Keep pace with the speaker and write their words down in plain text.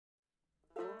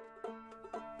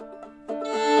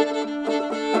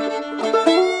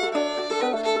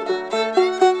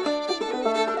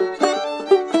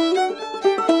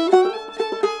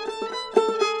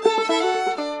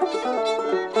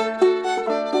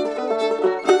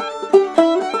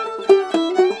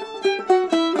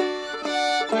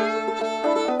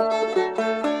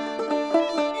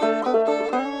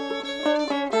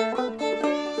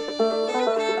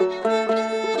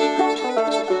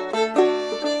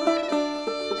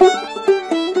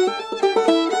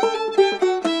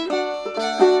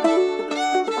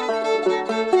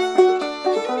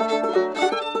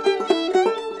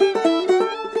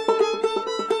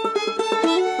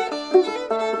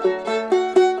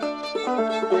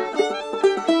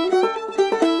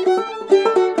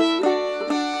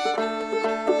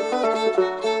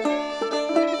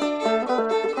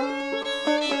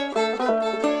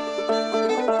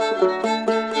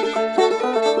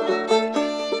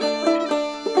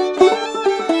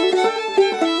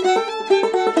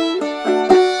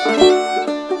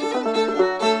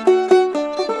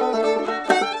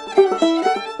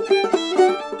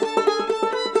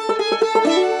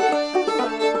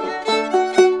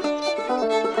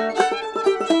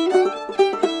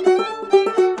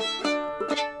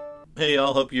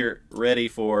y'all. Hope you're ready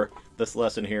for this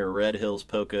lesson here. Red Hills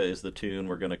Polka is the tune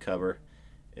we're going to cover.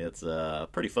 It's a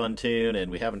pretty fun tune, and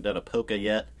we haven't done a polka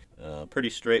yet. Pretty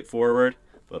straightforward,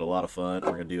 but a lot of fun.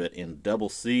 We're going to do it in double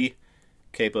C,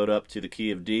 capoed up to the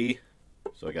key of D.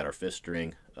 So I got our fifth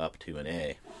string up to an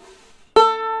A.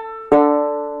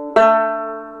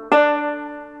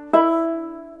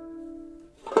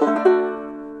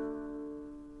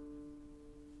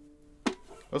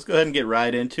 Let's go ahead and get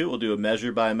right into it. We'll do a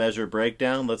measure by measure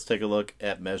breakdown. Let's take a look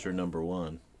at measure number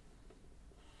 1.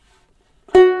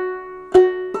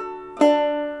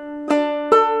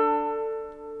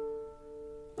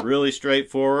 Really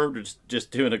straightforward. We're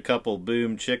just doing a couple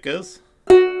boom chickas.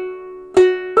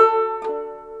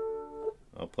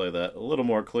 I'll play that a little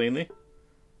more cleanly.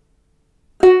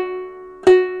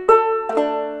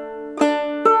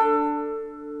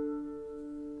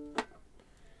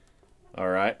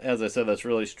 Alright, as I said, that's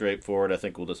really straightforward. I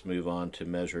think we'll just move on to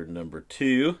measure number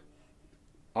 2.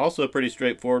 Also pretty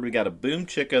straightforward. We got a boom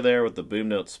chicka there with the boom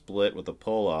note split with the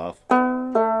pull off. And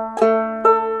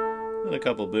a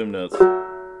couple boom notes.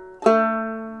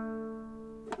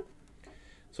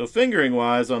 So fingering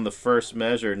wise on the first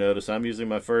measure, notice I'm using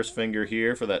my first finger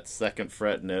here for that second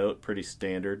fret note. Pretty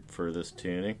standard for this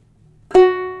tuning.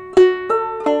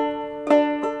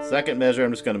 Second measure,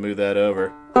 I'm just going to move that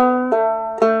over.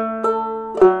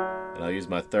 And I'll use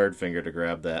my third finger to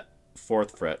grab that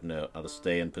fourth fret note. I'll just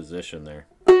stay in position there.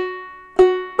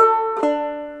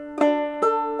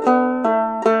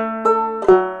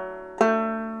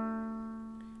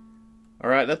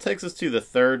 Alright, that takes us to the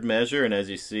third measure, and as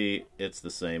you see, it's the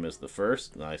same as the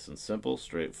first. Nice and simple,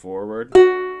 straightforward.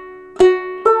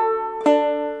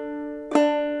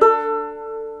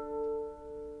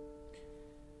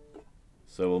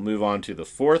 So we'll move on to the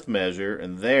fourth measure,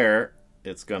 and there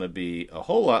it's going to be a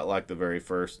whole lot like the very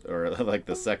first, or like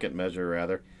the second measure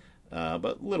rather,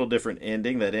 but a little different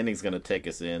ending. That ending's going to take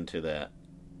us into that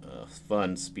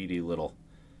fun, speedy little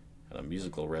kind of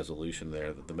musical resolution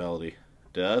there that the melody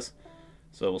does.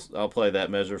 So I'll play that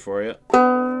measure for you.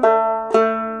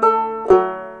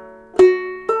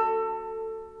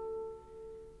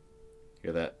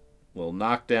 Hear that little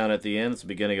knockdown at the end? It's the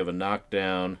beginning of a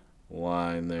knockdown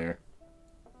line there.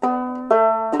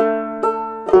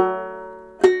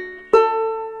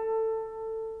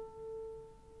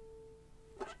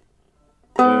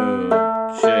 Boom,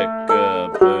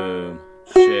 chicka, boom,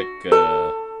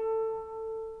 chicka.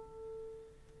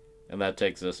 And that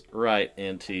takes us right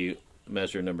into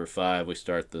measure number 5. We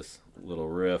start this little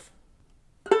riff.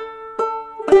 I'll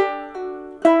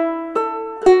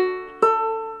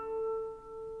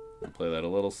play that a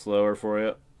little slower for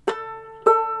you.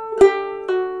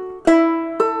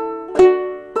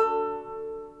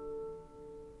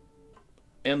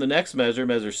 And the next measure,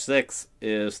 measure 6,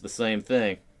 is the same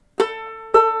thing.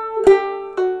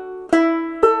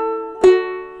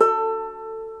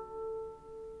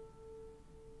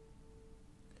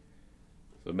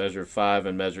 So measure 5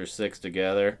 and measure 6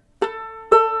 together.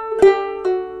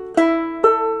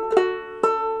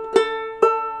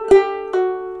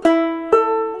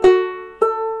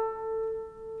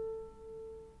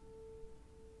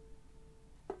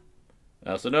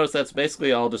 So notice that's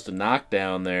basically all just a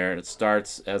knockdown there, and it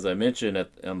starts, as I mentioned,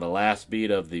 on the last beat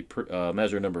of the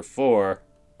measure number 4.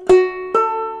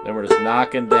 Then we're just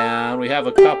knocking down. We have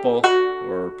a couple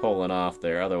we're pulling off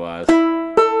there, otherwise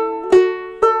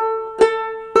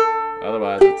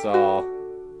it's all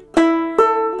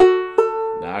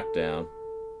knocked down.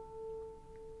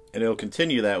 And it'll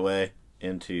continue that way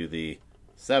into the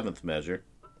 7th measure.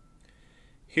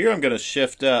 Here I'm going to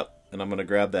shift up, and I'm going to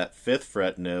grab that 5th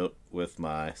fret note with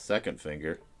my second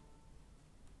finger.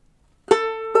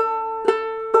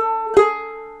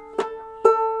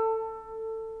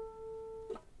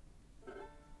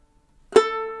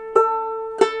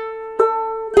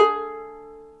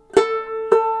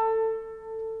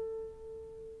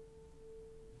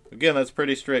 Again, that's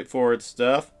pretty straightforward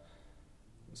stuff.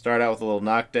 Start out with a little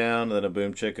knockdown, and then a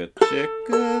boom chicka.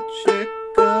 Chicka,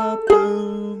 chicka,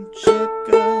 boom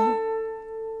chicka.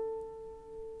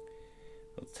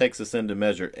 That takes us into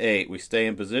measure 8. We stay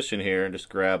in position here and just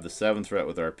grab the 7th fret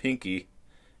with our pinky.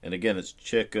 And again, it's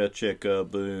chicka, chicka,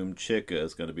 boom chicka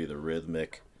is going to be the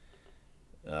rhythmic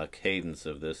cadence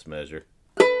of this measure.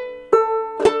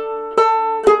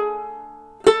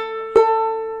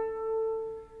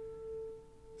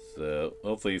 So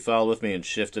hopefully you followed with me and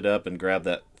shifted up and grab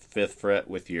that 5th fret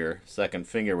with your second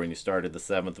finger when you started the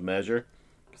 7th measure,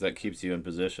 because that keeps you in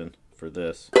position for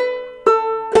this.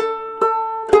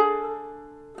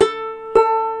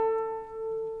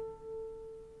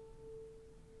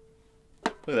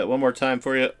 Play that one more time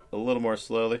for you, a little more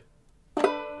slowly.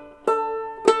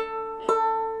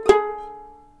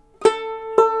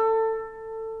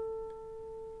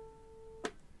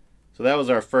 that was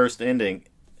our first ending,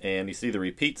 and you see the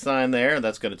repeat sign there, and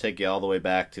that's going to take you all the way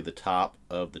back to the top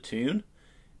of the tune.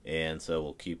 And so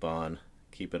we'll keep it on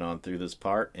through this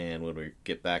part, and when we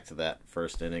get back to that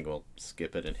first ending, we'll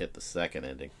skip it and hit the second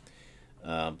ending.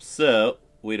 So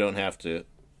we don't have to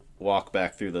walk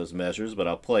back through those measures, but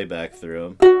I'll play back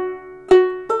through them.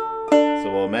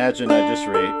 So we'll imagine I just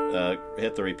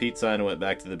hit the repeat sign and went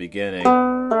back to the beginning.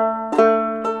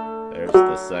 There's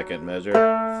the second measure,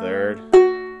 third,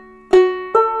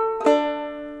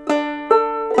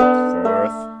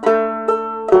 fourth,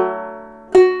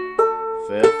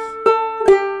 fifth,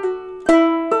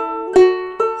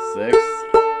 sixth.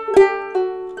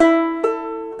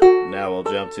 Now we'll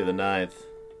jump to the ninth.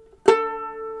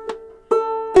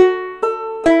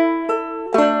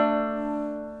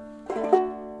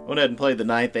 I went ahead and played the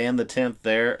 9th and the 10th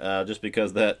there, just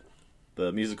because the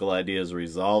musical idea is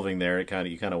resolving there. You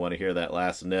kind of want to hear that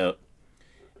last note,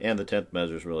 and the 10th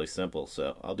measure is really simple.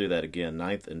 So I'll do that again,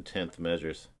 9th and 10th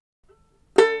measures.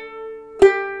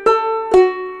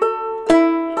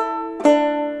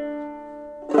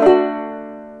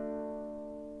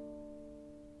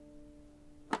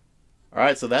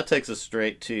 Alright, so that takes us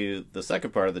straight to the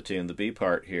second part of the tune, the B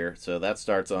part here. So that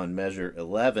starts on measure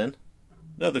 11.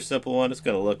 Another simple one, it's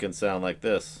going to look and sound like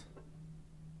this.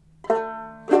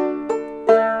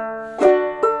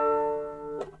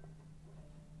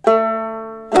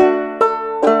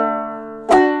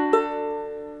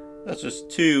 That's just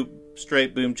 2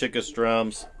 straight boom chicka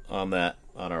strums on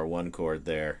our 1 chord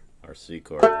there, our C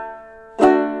chord.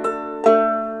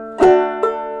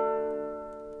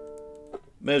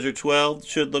 Measure 12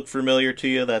 should look familiar to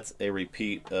you. That's a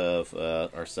repeat of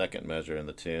our second measure in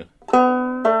the tune.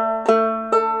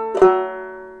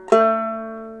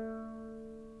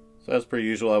 So as per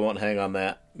usual, I won't hang on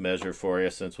that measure for you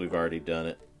since we've already done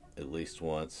it at least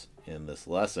once in this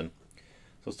lesson. So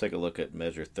let's take a look at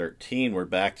measure 13. We're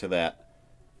back to that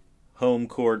home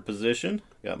chord position.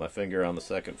 Got my finger on the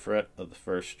 2nd fret of the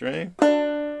 1st string.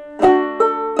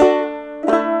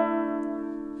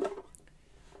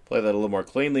 Play that a little more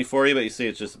cleanly for you, but you see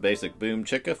it's just a basic boom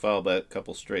chicka followed by a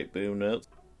couple straight boom notes.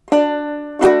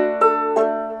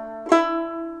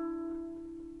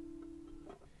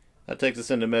 That takes us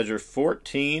into measure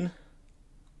 14.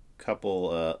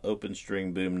 Couple open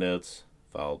string boom notes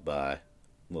followed by a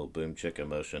little boom chicka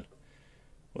motion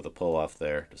with a pull off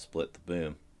there to split the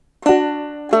boom.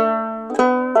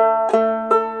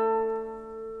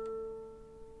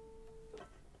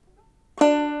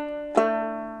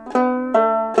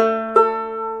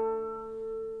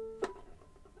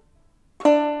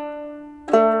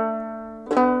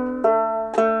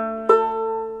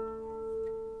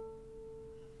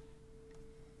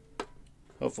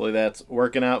 Hopefully that's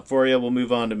working out for you. We'll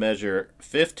move on to measure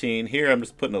 15. Here I'm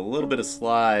just putting a little bit of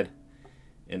slide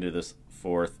into this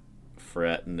 4th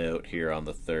fret note here on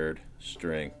the 3rd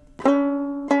string.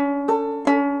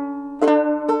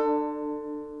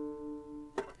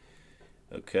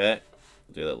 Okay,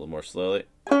 do that a little more slowly.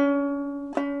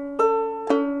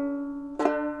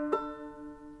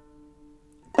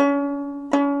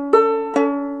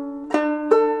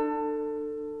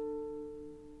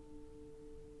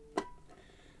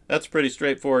 That's a pretty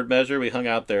straightforward measure. We hung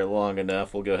out there long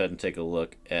enough. We'll go ahead and take a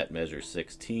look at measure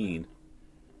 16.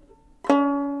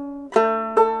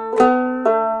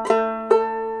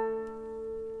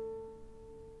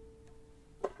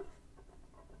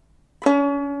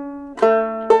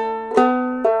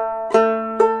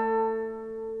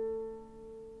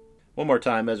 One more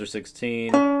time, measure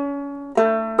 16.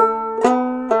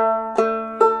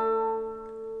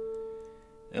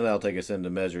 And that'll take us into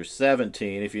measure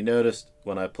 17. If you noticed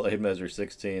when I played measure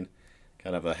 16,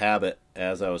 kind of a habit,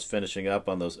 as I was finishing up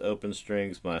on those open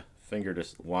strings, my finger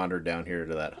just wandered down here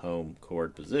to that home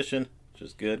chord position, which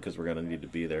is good because we're going to need to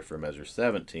be there for measure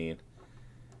 17.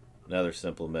 Another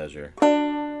simple measure.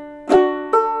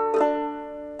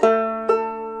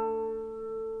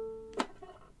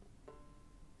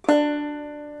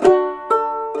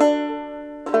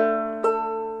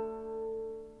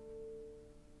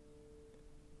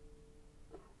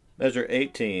 Measure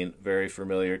 18, very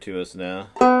familiar to us now.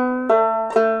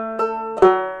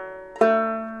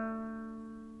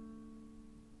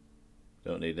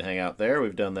 Don't need to hang out there,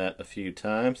 we've done that a few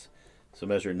times. So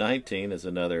measure 19 is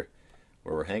another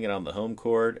where we're hanging on the home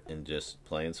chord and just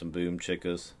playing some boom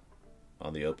chickas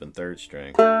on the open 3rd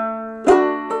string.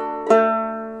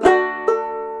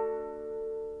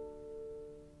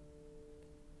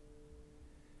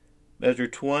 Measure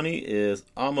 20 is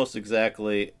almost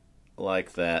exactly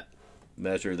like that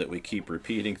measure that we keep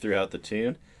repeating throughout the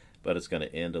tune, but it's going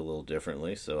to end a little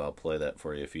differently, so I'll play that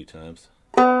for you a few times.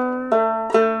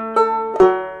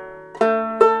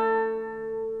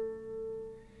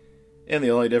 And the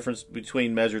only difference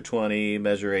between measure 20,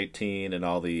 measure 18, and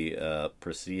all the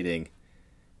preceding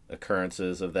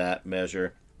occurrences of that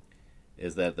measure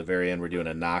is that at the very end we're doing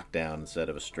a knockdown instead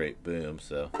of a straight boom.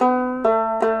 So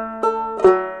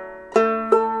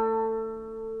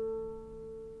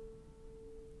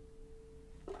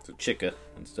it's a chicka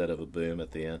instead of a boom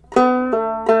at the end.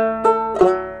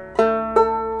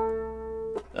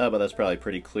 But that's probably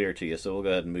pretty clear to you, so we'll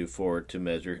go ahead and move forward to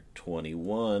measure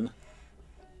 21.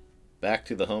 Back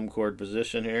to the home chord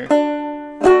position here.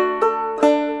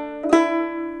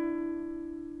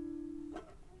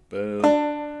 Boom,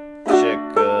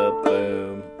 chicka,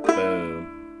 boom, boom.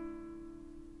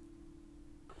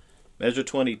 Measure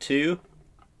 22.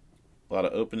 A lot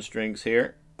of open strings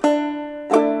here.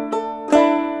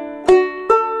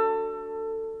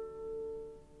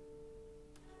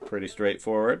 Pretty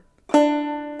straightforward.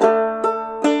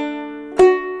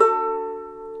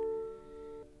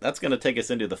 That's going to take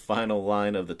us into the final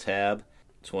line of the tab,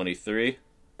 23.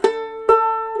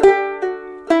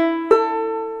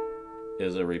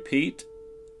 Is a repeat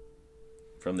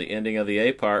from the ending of the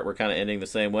A part. We're kind of ending the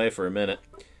same way for a minute.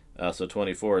 So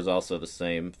 24 is also the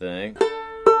same thing.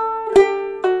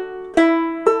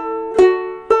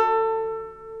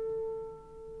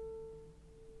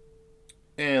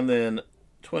 And then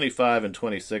 25 and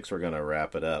 26 we're going to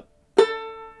wrap it up.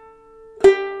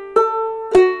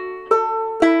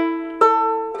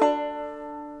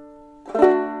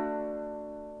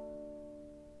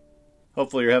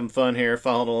 Hopefully you're having fun here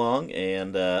following along,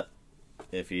 and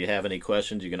if you have any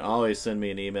questions, you can always send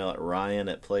me an email at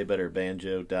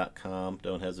ryan@playbetterbanjo.com.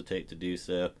 Don't hesitate to do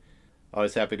so.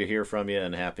 Always happy to hear from you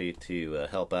and happy to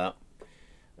help out.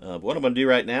 What I'm going to do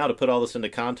right now to put all this into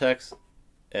context,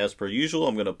 as per usual,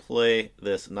 I'm going to play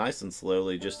this nice and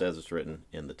slowly just as it's written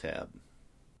in the tab.